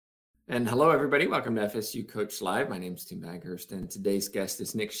And hello, everybody. Welcome to FSU Coach Live. My name is Tim Baghurst, and today's guest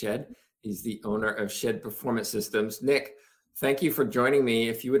is Nick Shed. He's the owner of Shed Performance Systems. Nick, thank you for joining me.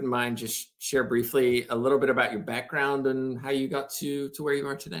 If you wouldn't mind, just share briefly a little bit about your background and how you got to where you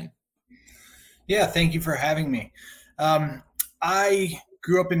are today. Yeah, thank you for having me. I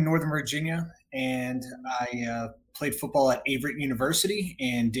grew up in Northern Virginia, and I played football at Averett University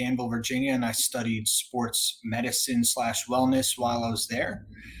in Danville, Virginia, and I studied sports medicine / wellness while I was there.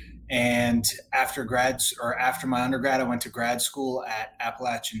 And after my undergrad, I went to grad school at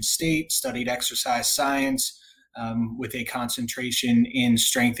Appalachian State, studied exercise science with a concentration in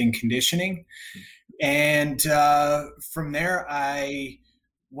strength and conditioning. And from there, I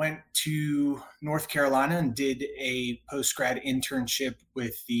went to North Carolina and did a post-grad internship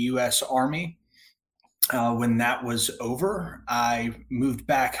with the U.S. Army. When that was over, I moved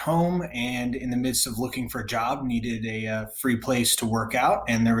back home, and in the midst of looking for a job, needed a free place to work out.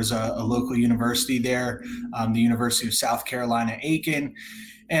 And there was a local university there, the University of South Carolina, Aiken.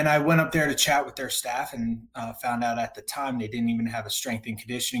 And I went up there to chat with their staff and found out at the time they didn't even have a strength and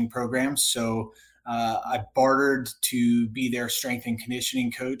conditioning program. So I bartered to be their strength and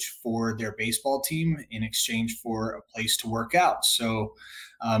conditioning coach for their baseball team in exchange for a place to work out. So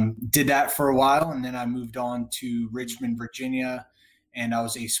did that for a while, and then I moved on to Richmond, Virginia, and I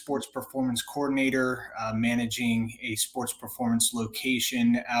was a sports performance coordinator, managing a sports performance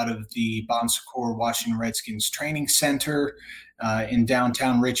location out of the Bon Secours Washington Redskins Training Center in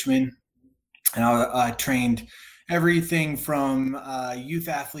downtown Richmond. And I trained everything from youth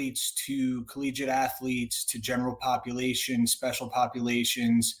athletes to collegiate athletes to general population, special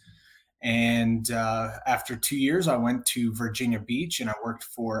populations. And after 2 years, I went to Virginia Beach and I worked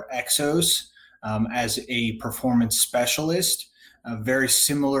for Exos as a performance specialist. A very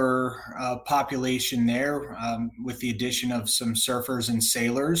similar population there with the addition of some surfers and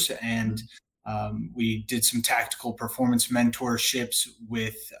sailors. And we did some tactical performance mentorships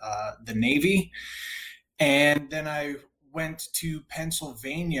with the Navy. And then I went to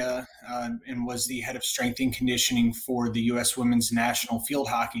Pennsylvania and was the head of strength and conditioning for the U.S. women's national field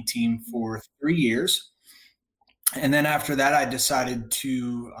hockey team for 3 years. And then after that, I decided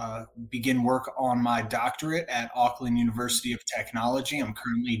to begin work on my doctorate at Auckland University of Technology. I'm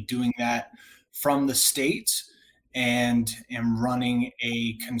currently doing that from the States and am running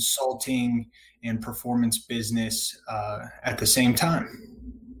a consulting and performance business at the same time.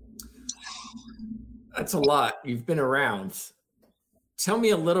 That's a lot. You've been around. Tell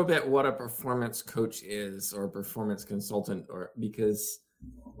me a little bit what a performance coach is, or a performance consultant, or because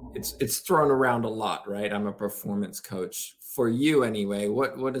it's thrown around a lot, right? I'm a performance coach. For you anyway,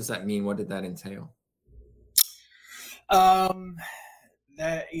 what does that mean? What did that entail? That's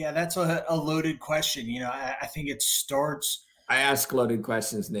a loaded question. You know, I think it starts. I ask loaded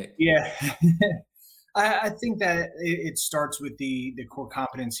questions, Nick. Yeah. I think that it starts with the core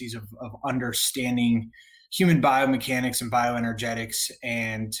competencies of understanding human biomechanics and bioenergetics,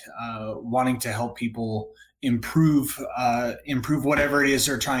 and wanting to help people improve whatever it is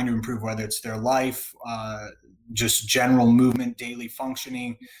they're trying to improve, whether it's their life, just general movement, daily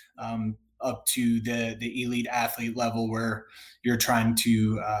functioning, up to the elite athlete level where you're trying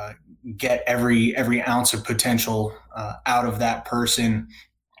to get every ounce of potential out of that person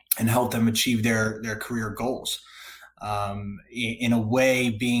and help them achieve their career goals. In a way,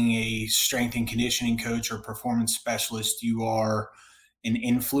 being a strength and conditioning coach or performance specialist, you are an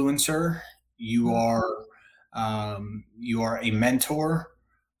influencer. You are a mentor.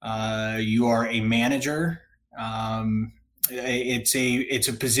 You are a manager. It's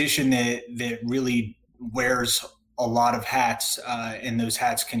a position that really wears a lot of hats, and those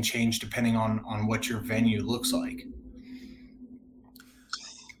hats can change depending on what your venue looks like.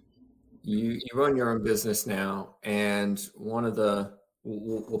 You run your own business now, and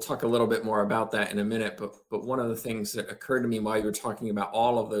we'll talk a little bit more about that in a minute, but one of the things that occurred to me while you were talking about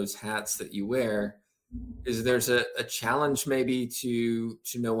all of those hats that you wear is there's a challenge maybe to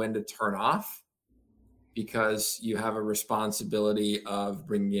know when to turn off, because you have a responsibility of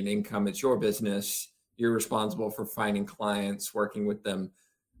bringing in income. It's your business. You're responsible for finding clients, working with them.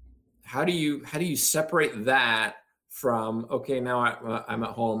 How do you separate that from, okay, now I'm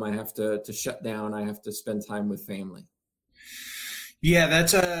at home, I have to shut down, I have to spend time with family? Yeah,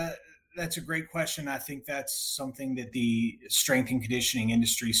 that's a great question. I think that's something that the strength and conditioning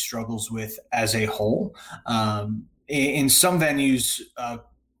industry struggles with as a whole. In some venues,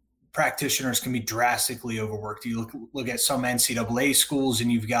 practitioners can be drastically overworked. You look at some NCAA schools and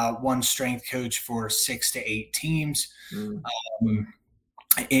you've got one strength coach for 6 to 8 teams.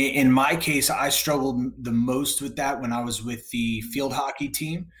 In my case, I struggled the most with that when I was with the field hockey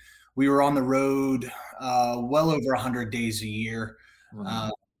team. we were on the road well over 100 days a year.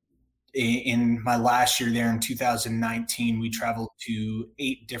 Wow. In my last year there in 2019, we traveled to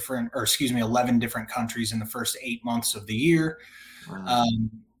 11 different countries in the first 8 months of the year. Wow.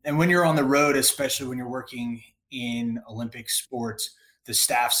 And when you're on the road, especially when you're working in Olympic sports, the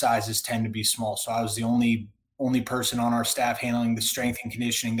staff sizes tend to be small. So I was the only person on our staff handling the strength and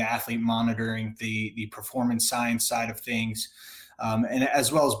conditioning, the athlete monitoring, the performance science side of things, and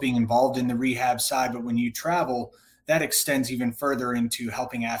as well as being involved in the rehab side. But when you travel, that extends even further into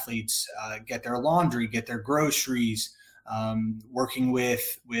helping athletes get their laundry, get their groceries, working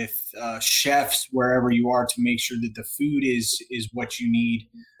with chefs wherever you are to make sure that the food is what you need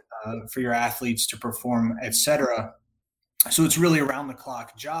for your athletes to perform, etc. So it's really around the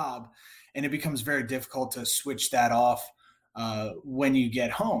clock job, and it becomes very difficult to switch that off when you get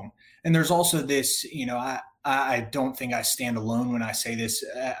home. And there's also this, I don't think I stand alone when I say this.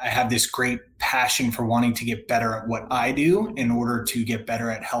 I have this great passion for wanting to get better at what I do in order to get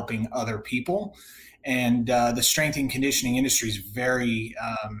better at helping other people. And the strength and conditioning industry is very,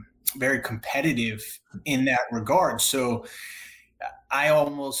 very competitive in that regard. So I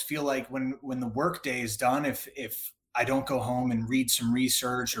almost feel like when the workday is done, if I don't go home and read some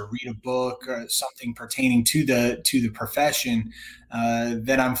research or read a book or something pertaining to the profession,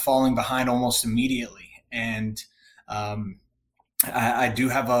 then I'm falling behind almost immediately. And I do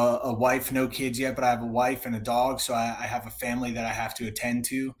have a wife, no kids yet, but I have a wife and a dog, so I have a family that I have to attend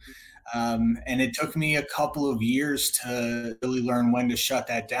to. And it took me a couple of years to really learn when to shut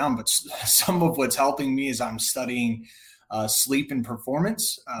that down. But some of what's helping me is I'm studying sleep and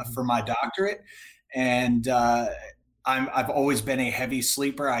performance for my doctorate. And I've always been a heavy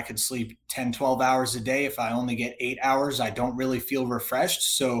sleeper. I could sleep 10, 12 hours a day. If I only get 8 hours, I don't really feel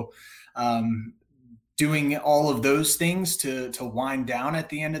refreshed. So doing all of those things to wind down at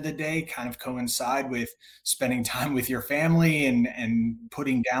the end of the day kind of coincide with spending time with your family and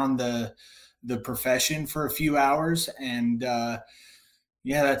putting down the profession for a few hours. And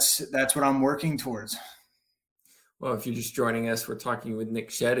that's what I'm working towards. Well, if you're just joining us, we're talking with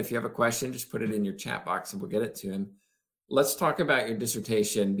Nick Shedd. If you have a question, just put it in your chat box and we'll get it to him. Let's talk about your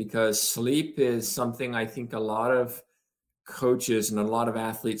dissertation, because sleep is something I think a lot of coaches and a lot of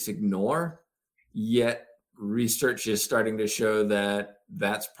athletes ignore, yet research is starting to show that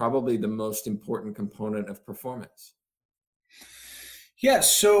that's probably the most important component of performance. Yeah,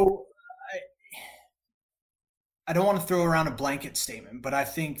 so I don't want to throw around a blanket statement, but I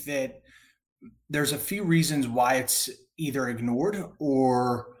think that there's a few reasons why it's either ignored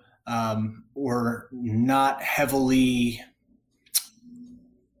or not heavily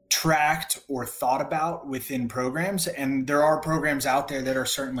tracked or thought about within programs. And there are programs out there that are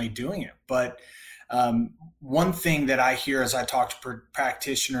certainly doing it. But one thing that I hear as I talk to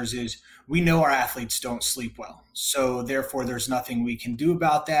practitioners is we know our athletes don't sleep well. So therefore, there's nothing we can do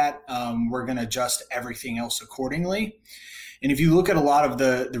about that. We're going to adjust everything else accordingly. And if you look at a lot of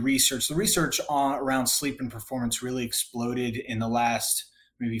the research around sleep and performance really exploded in the last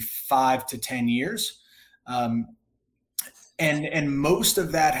maybe 5 to 10 years. And most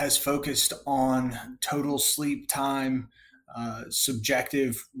of that has focused on total sleep time,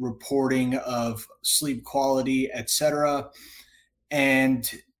 subjective reporting of sleep quality, et cetera.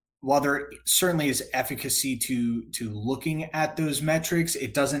 And while there certainly is efficacy to looking at those metrics,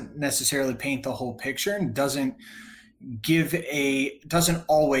 it doesn't necessarily paint the whole picture and doesn't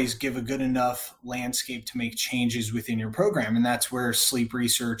always give a good enough landscape to make changes within your program. And that's where sleep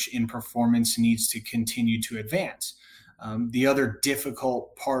research in performance needs to continue to advance. The other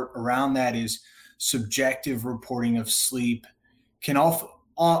difficult part around that is subjective reporting of sleep can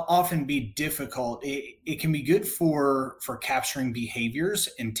often be difficult. It can be good for capturing behaviors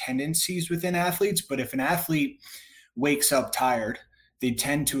and tendencies within athletes, but if an athlete wakes up tired, they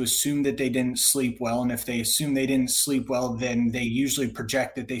tend to assume that they didn't sleep well. And if they assume they didn't sleep well, then they usually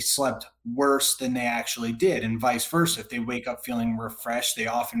project that they slept worse than they actually did, and vice versa. If they wake up feeling refreshed, they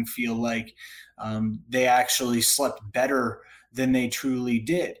often feel like they actually slept better than they truly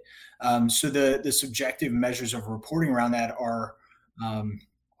did. So the subjective measures of reporting around that are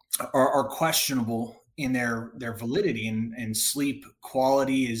questionable in their validity, and sleep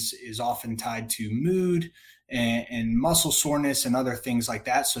quality is often tied to mood and muscle soreness and other things like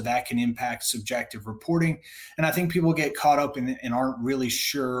that. So that can impact subjective reporting. And I think people get caught up and aren't really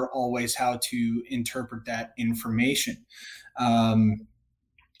sure always how to interpret that information.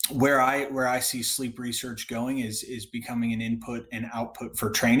 Where I see sleep research going is becoming an input and output for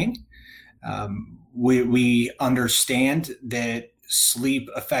training. We understand that sleep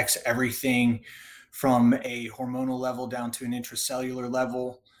affects everything from a hormonal level down to an intracellular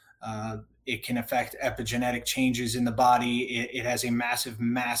level. It can affect epigenetic changes in the body. It has a massive,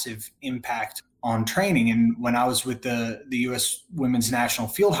 massive impact on training. And when I was with the U.S. women's national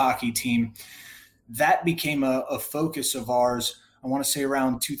field hockey team, that became a focus of ours. I want to say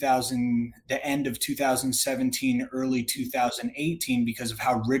around the end of 2017, early 2018, because of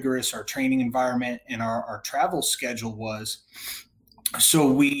how rigorous our training environment and our travel schedule was.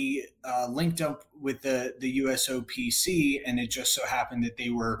 So we linked up with the USOPC, and it just so happened that they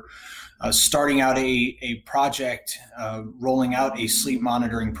were starting out a project, rolling out a sleep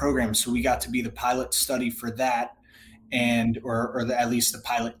monitoring program. So we got to be the pilot study for that, or at least the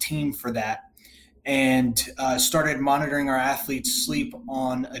pilot team for that, and started monitoring our athletes' sleep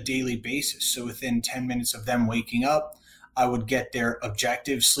on a daily basis. So within 10 minutes of them waking up, I would get their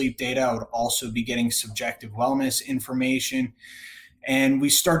objective sleep data. I would also be getting subjective wellness information. And we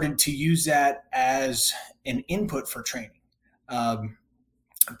started to use that as an input for training.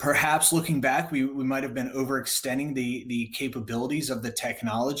 Perhaps looking back, we might have been overextending the capabilities of the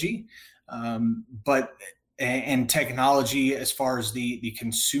technology, but technology as far as the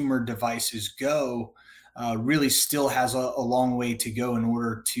consumer devices go, really still has a long way to go in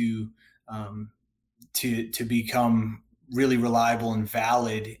order to become really reliable and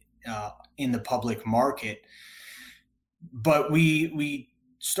valid in the public market. But we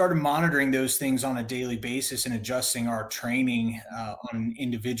started monitoring those things on a daily basis and adjusting our training on an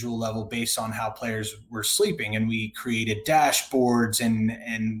individual level based on how players were sleeping. And we created dashboards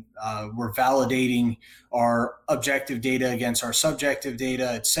and we're validating our objective data against our subjective data,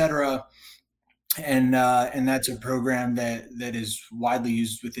 et cetera. And that's a program that is widely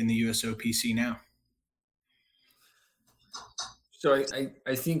used within the USOPC now. So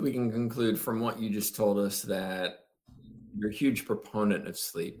I think we can conclude from what you just told us that you're a huge proponent of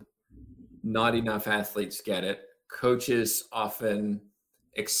sleep. Not enough athletes get it. Coaches often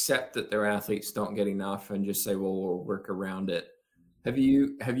accept that their athletes don't get enough and just say, well, we'll work around it. Have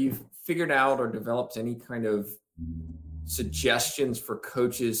you figured out or developed any kind of suggestions for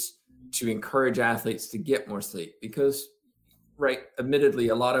coaches to encourage athletes to get more sleep? Because, right, admittedly,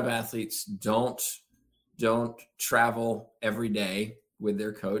 a lot of athletes don't travel every day with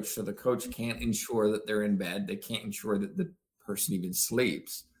their coach. So the coach can't ensure that they're in bed. They can't ensure that the person even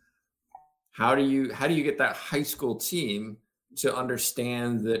sleeps. How do you get that high school team to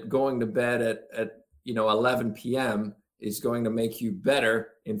understand that going to bed at 11 p.m. is going to make you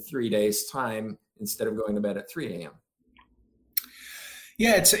better in 3 days' time instead of going to bed at 3 a.m.?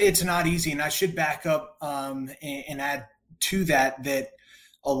 Yeah, it's not easy. And I should back up and add to that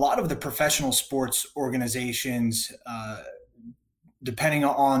a lot of the professional sports organizations, depending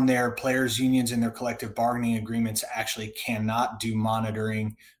on their players' unions and their collective bargaining agreements, actually cannot do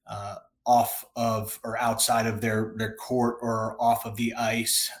monitoring off of or outside of their court or off of the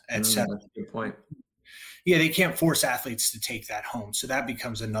ice, et cetera. That's a good point. Yeah, they can't force athletes to take that home. So that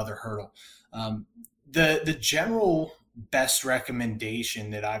becomes another hurdle. The general best recommendation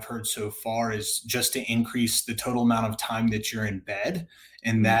that I've heard so far is just to increase the total amount of time that you're in bed.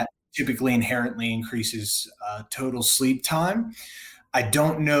 And that typically inherently increases total sleep time. I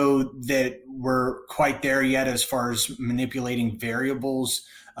don't know that we're quite there yet as far as manipulating variables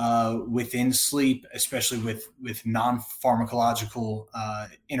within sleep, especially with non-pharmacological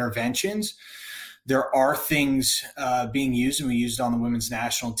interventions. There are things being used, and we used on the women's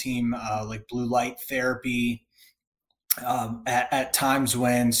national team, like blue light therapy, at times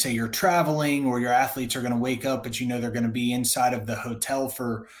when, say, you're traveling or your athletes are going to wake up, but they're going to be inside of the hotel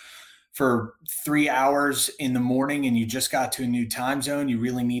for 3 hours in the morning and you just got to a new time zone. You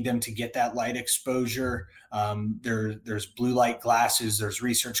really need them to get that light exposure. There's blue light glasses. There's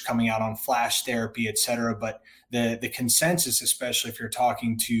research coming out on flash therapy, et cetera. But the consensus, especially if you're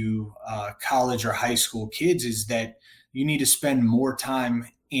talking to college or high school kids, is that you need to spend more time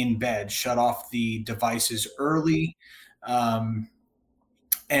in bed, shut off the devices early. And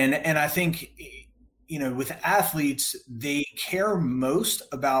I think, with athletes, they care most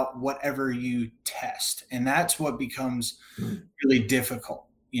about whatever you test. And that's what becomes really difficult.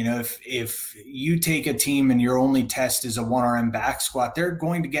 If you take a team and your only test is a 1RM back squat, they're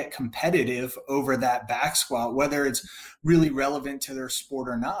going to get competitive over that back squat, whether it's really relevant to their sport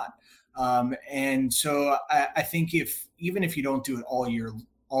or not. And so I think even if you don't do it all year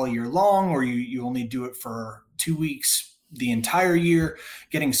long, or you only do it for 2 weeks, the entire year,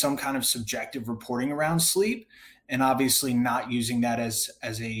 getting some kind of subjective reporting around sleep, and obviously not using that as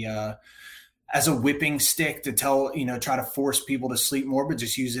a whipping stick to try to force people to sleep more, but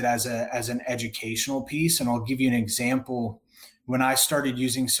just use it as an educational piece. And I'll give you an example. When I started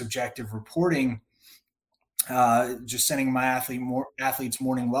using subjective reporting, just sending my athletes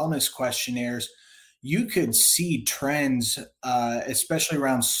morning wellness questionnaires, you could see trends, especially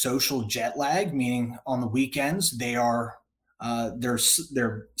around social jet lag, meaning on the weekends they're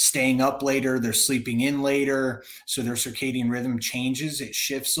staying up later, they're sleeping in later, so their circadian rhythm changes, it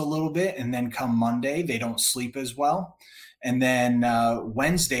shifts a little bit, and then come Monday they don't sleep as well. And then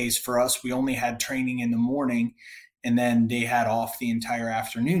Wednesdays for us, we only had training in the morning, and then they had off the entire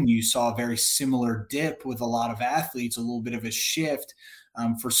afternoon. You saw a very similar dip with a lot of athletes, a little bit of a shift.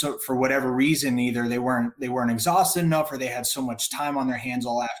 For whatever reason, either they weren't exhausted enough, or they had so much time on their hands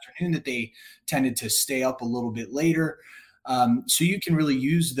all afternoon that they tended to stay up a little bit later. So you can really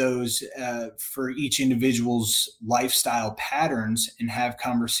use those for each individual's lifestyle patterns and have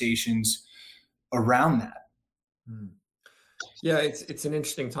conversations around that. Hmm. Yeah, it's an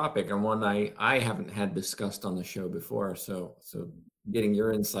interesting topic and one I haven't had discussed on the show before. So getting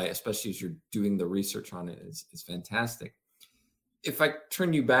your insight, especially as you're doing the research on it, is fantastic. If I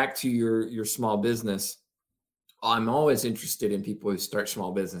turn you back to your small business, I'm always interested in people who start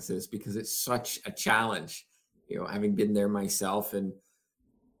small businesses because it's such a challenge. Having been there myself, and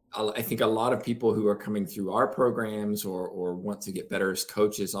I think a lot of people who are coming through our programs or want to get better as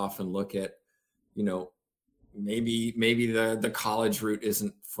coaches often look at, maybe the college route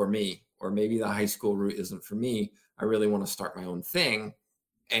isn't for me, or maybe the high school route isn't for me. I really want to start my own thing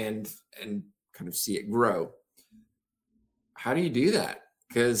and kind of see it grow. How do you do that?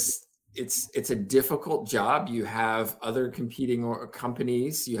 Because it's a difficult job. You have other competing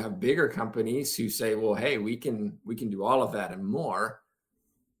companies, you have bigger companies who say, well, hey, we can do all of that and more.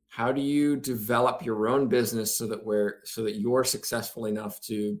 How do you develop your own business so that you're successful enough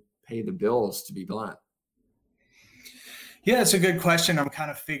to pay the bills, to be blunt? Yeah, it's a good question. I'm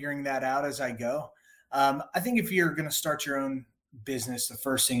kind of figuring that out as I go. I think if you're going to start your own business, the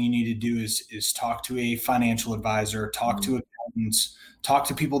first thing you need to do is talk to a financial advisor, talk to accountants, talk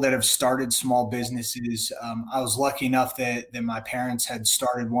to people that have started small businesses. I was lucky enough that my parents had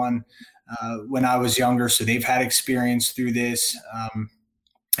started one when I was younger, so they've had experience through this.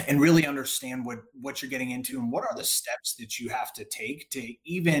 And really understand what you're getting into and what are the steps that you have to take to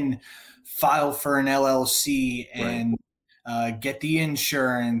even file for an LLC and get the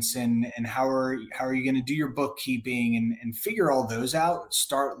insurance and how are you going to do your bookkeeping and figure all those out.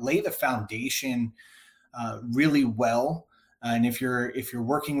 Lay the foundation really well. And if you're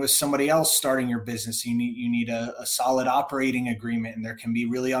working with somebody else starting your business, you need a solid operating agreement, and there can be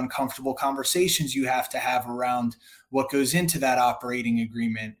really uncomfortable conversations you have to have around what goes into that operating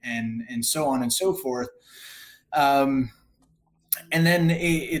agreement and so on and so forth. And then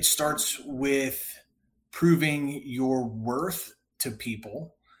it starts with proving your worth to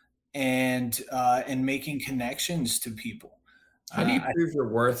people and making connections to people. How do you prove your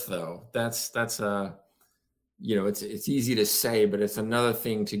worth, though? That's a it's easy to say, but it's another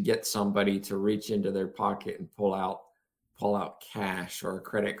thing to get somebody to reach into their pocket and pull out cash or a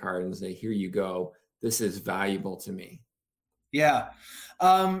credit card and say, "Here you go. This is valuable to me." Yeah.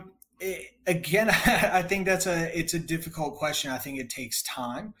 Again, I think it's a difficult question. I think it takes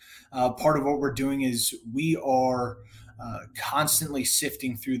time. Part of what we're doing is we are constantly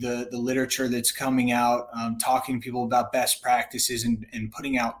sifting through the literature that's coming out, talking to people about best practices and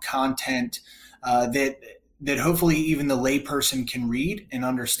putting out content that hopefully even the layperson can read and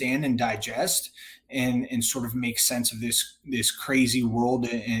understand and digest and sort of make sense of this crazy world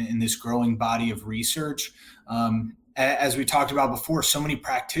and this growing body of research. As we talked about before, so many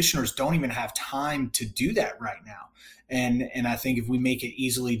practitioners don't even have time to do that right now. And I think if we make it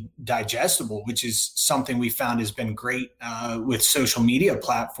easily digestible, which is something we found has been great with social media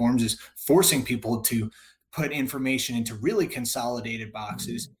platforms, is forcing people to put information into really consolidated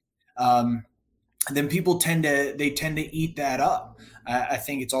boxes. Then people tend to eat that up. I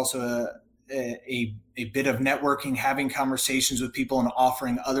think it's also a bit of networking, having conversations with people and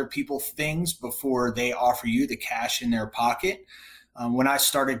offering other people things before they offer you the cash in their pocket. When I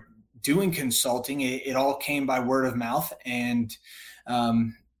started doing consulting, it all came by word of mouth, and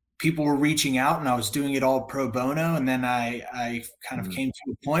people were reaching out, and I was doing it all pro bono. And then I kind of came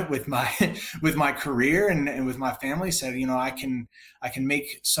to a point with my career and with my family, said, I can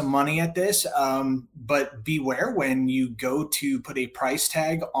make some money at this, but beware when you go to put a price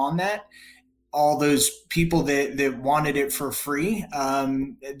tag on that. All those people that wanted it for free,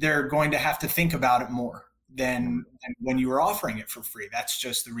 they're going to have to think about it more than when you were offering it for free. That's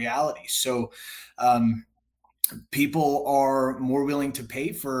just the reality. So people are more willing to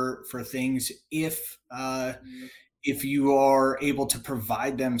pay for things if if you are able to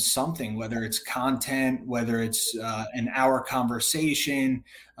provide them something, whether it's content, whether it's an hour conversation,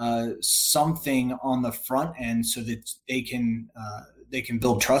 something on the front end, so that they can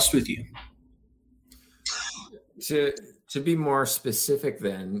build trust with you. To be more specific,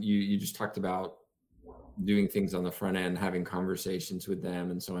 then you just talked about doing things on the front end, having conversations with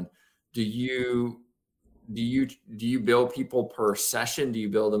them, and so on. Do you bill people per session? Do you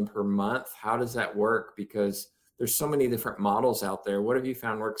bill them per month? How does that work? Because there's so many different models out there. What have you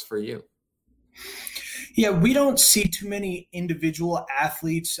found works for you? Yeah, we don't see too many individual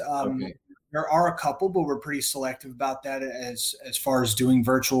athletes. Okay. There are a couple, but we're pretty selective about that as far as doing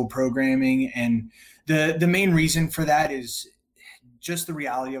virtual programming. And the main reason for that is just the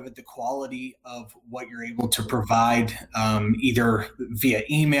reality of it, the quality of what you're able to provide, either via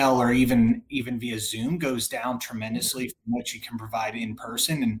email or even via Zoom, goes down tremendously from what you can provide in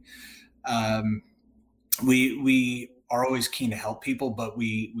person. And we are always keen to help people, but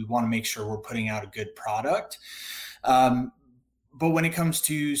we want to make sure we're putting out a good product. But when it comes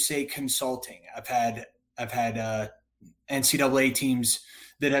to, say, consulting, I've had NCAA teams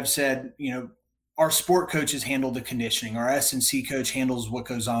that have said, our sport coaches handle the conditioning, our S&C coach handles what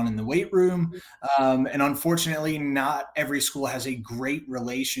goes on in the weight room. And unfortunately, not every school has a great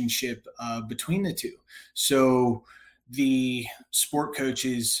relationship between the two. So the sport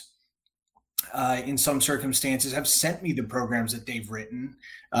coaches, in some circumstances, have sent me the programs that they've written.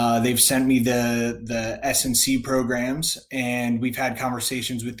 They've sent me the S&C programs, and we've had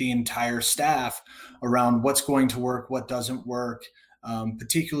conversations with the entire staff around what's going to work, what doesn't work.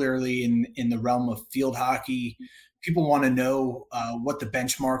 Particularly in the realm of field hockey, people want to know what the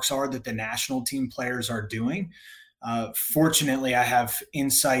benchmarks are that the national team players are doing. Fortunately, I have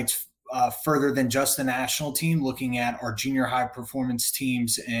insights further than just the national team, looking at our junior high performance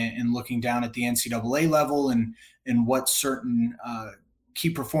teams and looking down at the NCAA level and what certain key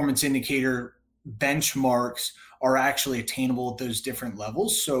performance indicator benchmarks are actually attainable at those different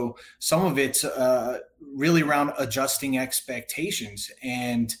levels. So some of it's really around adjusting expectations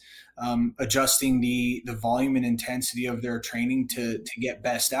and adjusting the volume and intensity of their training to get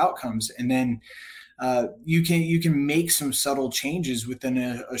best outcomes. And then you can make some subtle changes within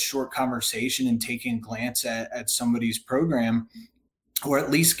a short conversation and taking a glance at somebody's program, or at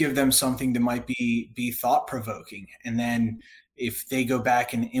least give them something that might be thought provoking. And then if they go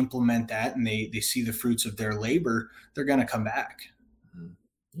back and implement that and they see the fruits of their labor, they're going to come back.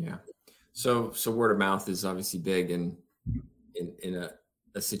 Yeah. So word of mouth is obviously big in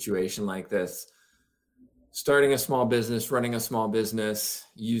a situation like this. Starting a small business, running a small business,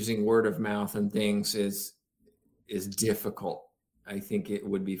 using word of mouth and things is difficult. I think it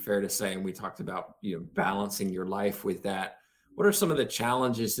would be fair to say, and we talked about, balancing your life with that. What are some of the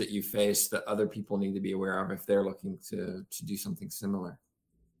challenges that you face that other people need to be aware of if they're looking to do something similar?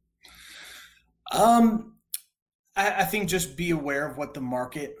 I think just be aware of what the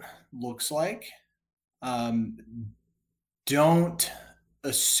market looks like. Don't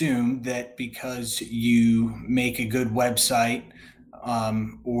assume that because you make a good website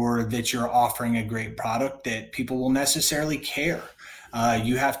or that you're offering a great product that people will necessarily care.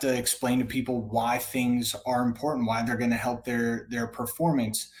 You have to explain to people why things are important, why they're going to help their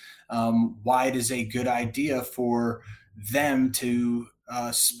performance, why it is a good idea for them to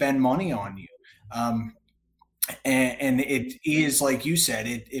spend money on you. And it is, like you said,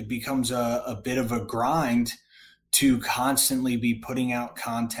 it becomes a bit of a grind to constantly be putting out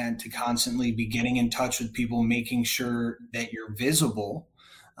content, to constantly be getting in touch with people, making sure that you're visible.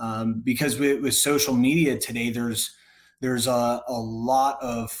 Because with social media today, there's a lot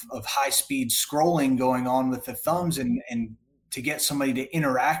of high speed scrolling going on with the thumbs, and to get somebody to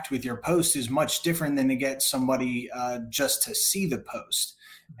interact with your post is much different than to get somebody just to see the post.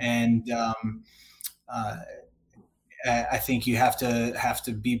 And I think you have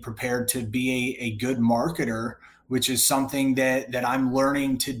to be prepared to be a good marketer, which is something that I'm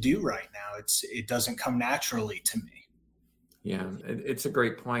learning to do right now. It doesn't come naturally to me. Yeah, it's a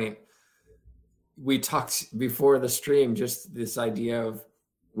great point. We talked before the stream, just this idea of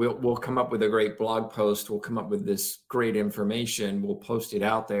we'll come up with a great blog post. We'll come up with this great information. We'll post it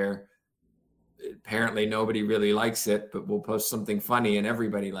out there. Apparently nobody really likes it, but we'll post something funny and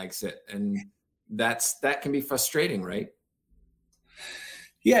everybody likes it. And that can be frustrating, right?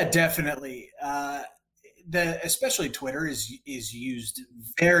 Yeah, definitely. Especially Twitter is used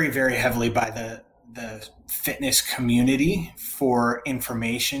very, very heavily by the fitness community for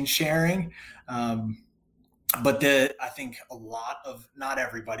information sharing. But I think a lot of, not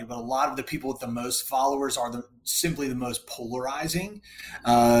everybody, but a lot of the people with the most followers are simply the most polarizing.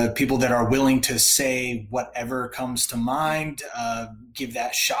 People that are willing to say whatever comes to mind, give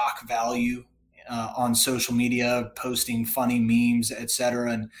that shock value on social media, posting funny memes,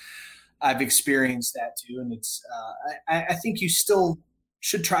 etc. And I've experienced that too. And I think you still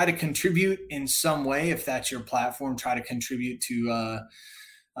should try to contribute in some way if that's your platform. Try to contribute to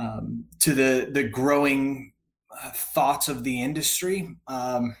the growing thoughts of the industry.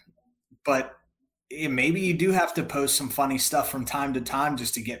 But maybe you do have to post some funny stuff from time to time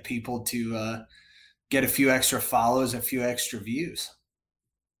just to get people to get a few extra follows, a few extra views.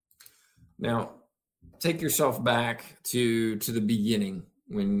 Now, take yourself back to the beginning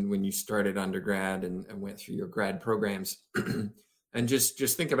when you started undergrad and went through your grad programs, and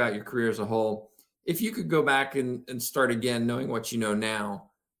just think about your career as a whole. If you could go back and start again, knowing what you know now,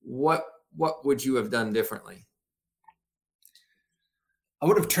 what would you have done differently? I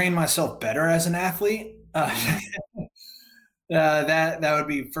would have trained myself better as an athlete. That would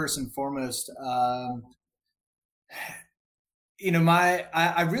be first and foremost. I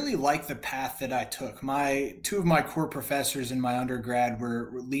really like the path that I took. Two of my core professors in my undergrad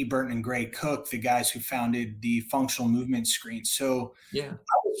were Lee Burton and Gray Cook, the guys who founded the functional movement screen. So Yeah.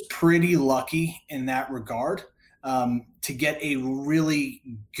 I was pretty lucky in that regard, to get a really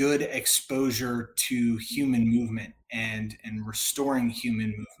good exposure to human movement and restoring human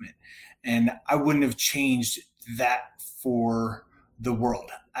movement. And I wouldn't have changed that for the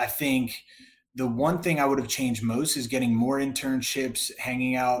world. I think the one thing I would have changed most is getting more internships,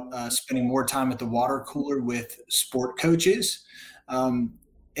 hanging out, spending more time at the water cooler with sport coaches,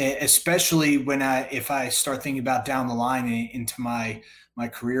 especially if I start thinking about down the line into my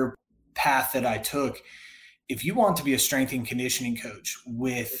career path that I took. If you want to be a strength and conditioning coach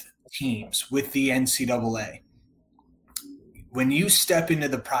with teams, with the NCAA, when you step into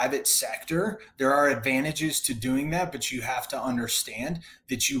the private sector, there are advantages to doing that, but you have to understand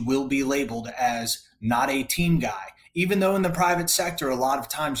that you will be labeled as not a team guy. Even though in the private sector, a lot of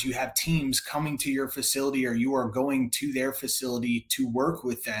times you have teams coming to your facility or you are going to their facility to work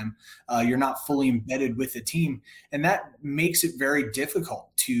with them. You're not fully embedded with the team. And that makes it very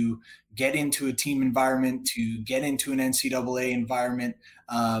difficult to get into a team environment, to get into an NCAA environment.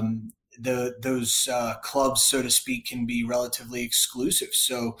 Those clubs, so to speak, can be relatively exclusive.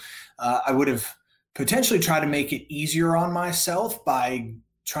 So I would have potentially tried to make it easier on myself by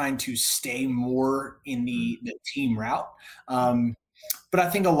trying to stay more in the team route. But I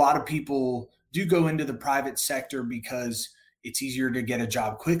think a lot of people do go into the private sector because it's easier to get a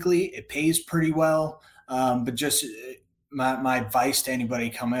job quickly. It pays pretty well. But just my advice to anybody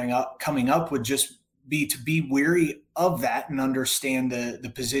coming up would just be to be wary of that and understand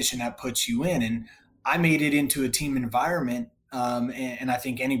the position that puts you in. And I made it into a team environment, and I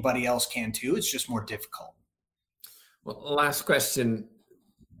think anybody else can too. It's just more difficult. Well, last question.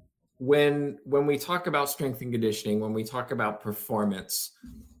 When we talk about strength and conditioning, when we talk about performance,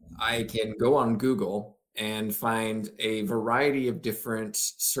 I can go on Google and find a variety of different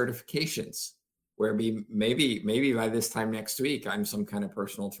certifications where maybe by this time next week, I'm some kind of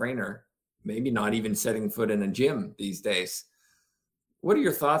personal trainer, maybe not even setting foot in a gym these days. What are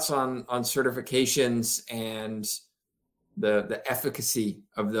your thoughts on certifications and the efficacy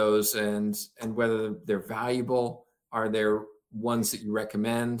of those, and whether they're valuable? Are there ones that you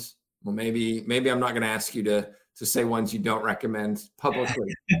recommend? Well, maybe I'm not going to ask you to say ones you don't recommend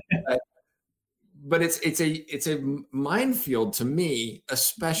publicly, but it's a minefield to me,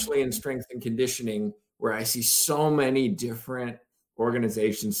 especially in strength and conditioning, where I see so many different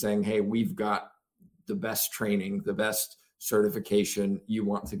organizations saying, "Hey, we've got the best training, the best certification. You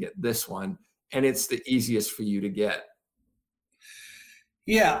want to get this one, and it's the easiest for you to get."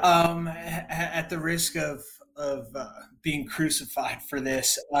 Yeah, at the risk of being crucified for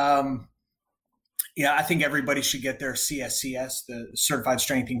this, yeah, I think everybody should get their CSCS, the Certified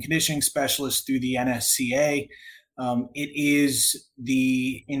Strength and Conditioning Specialist, through the NSCA. It is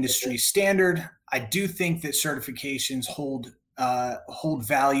the industry standard. I do think that certifications hold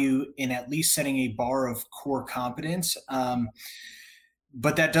value in at least setting a bar of core competence,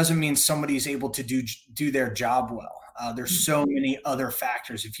 but that doesn't mean somebody's able to do their job well. There's so many other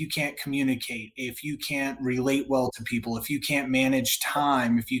factors. If you can't communicate, if you can't relate well to people, if you can't manage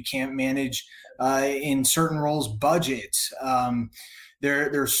time, if you can't manage in certain roles budgets,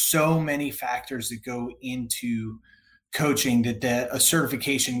 there's so many factors that go into coaching that a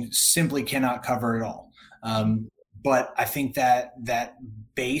certification simply cannot cover it all. But I think that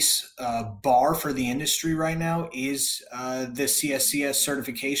base bar for the industry right now is the CSCS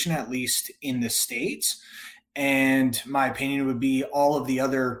certification, at least in the States. And my opinion would be all of the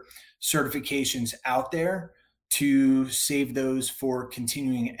other certifications out there, to save those for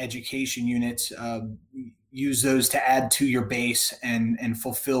continuing education units. Use those to add to your base and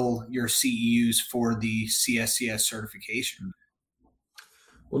fulfill your CEUs for the CSCS certification.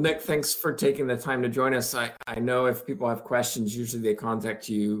 Well, Nick, thanks for taking the time to join us. I know if people have questions, usually they contact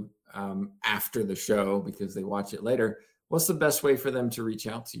you after the show because they watch it later. What's the best way for them to reach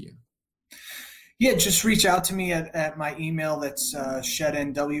out to you? Yeah, just reach out to me at my email. That's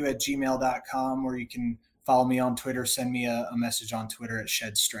shednw@gmail.com, or you can follow me on Twitter. Send me a message on Twitter at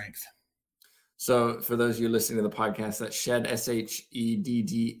ShedStrength. So for those of you listening to the podcast, that's shed,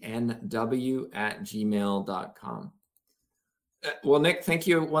 SHEDDNW @gmail.com. Well, Nick, thank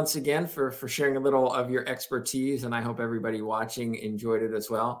you once again for sharing a little of your expertise, and I hope everybody watching enjoyed it as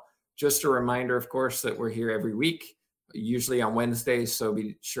well. Just a reminder, of course, that we're here every week, usually on Wednesdays, so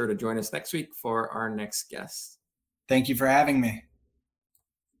be sure to join us next week for our next guest. Thank you for having me.